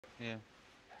Yeah.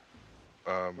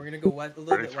 We're gonna go west, a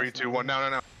little Ready? bit 3, west. 2, 1.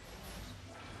 No.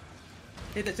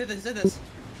 Hit this, hit this, hit this.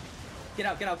 Get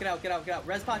out, get out, get out, get out, get out.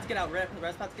 Res pots, get out. Res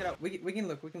pots, get out. We can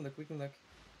look, we can look, we can look.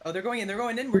 Oh, they're going in, they're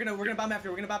going in. We're gonna bomb after.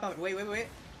 We're gonna bomb.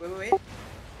 Wait.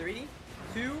 3,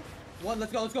 2, 1.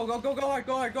 Let's go, let's go, go hard,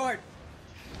 go hard, go hard.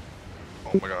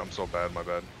 Oh my god, I'm so bad. My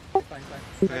bad. It's fine,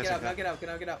 it's fine. Now get out,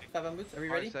 get out. 5 on boots. Are we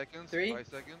ready? 5 seconds. 3. 5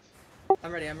 seconds.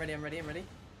 I'm ready.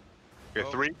 Okay,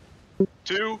 Go. 3,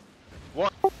 2,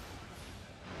 1.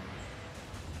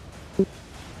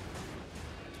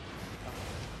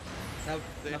 Now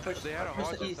push. They had a push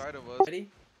horse the east. inside of us. Ready?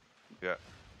 Yeah.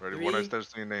 Ready? 3, When I start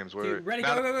seeing names, 2, wait. ready?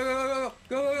 Now,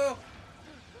 Go.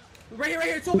 Right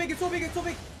here. It's so big. Defenses.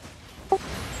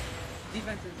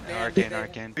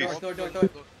 Arcane. North.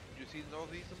 You see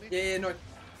northeast of me? Yeah, north.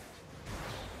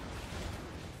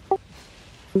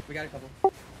 We got a couple.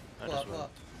 Pull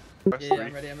up. press Yeah,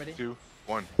 3, I'm ready. 2,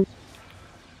 1.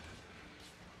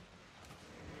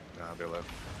 Nah, they left.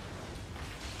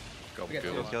 Couple We got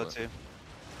kills. Kill 2.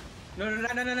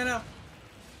 No.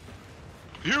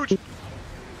 Huge!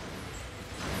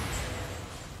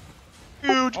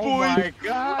 Huge, Oh boy! my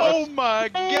god! Oh my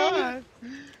god!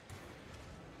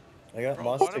 I got Bro,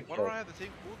 monster why don't kill. I have the same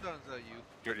cooldowns as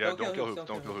you? Yeah, Don't don't kill kill hoops, hoops. don't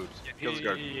Don't kill kill hoops. Yeah, Kill this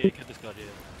guard. kill this guard,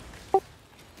 yeah.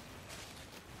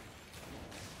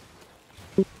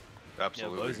 Yeah,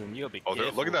 Absolutely. Bosun, you gotta be Oh,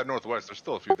 careful. look at that northwest. There's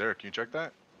still a few there. Can you check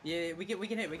that? Yeah, we can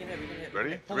hit.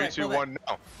 Ready? Pull 3, that, 2, pull that. 1,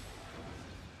 now.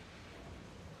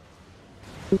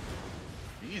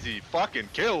 Easy fucking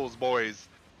kills, boys.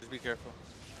 Just be careful.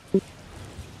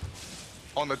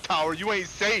 On the tower, you ain't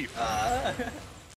safe.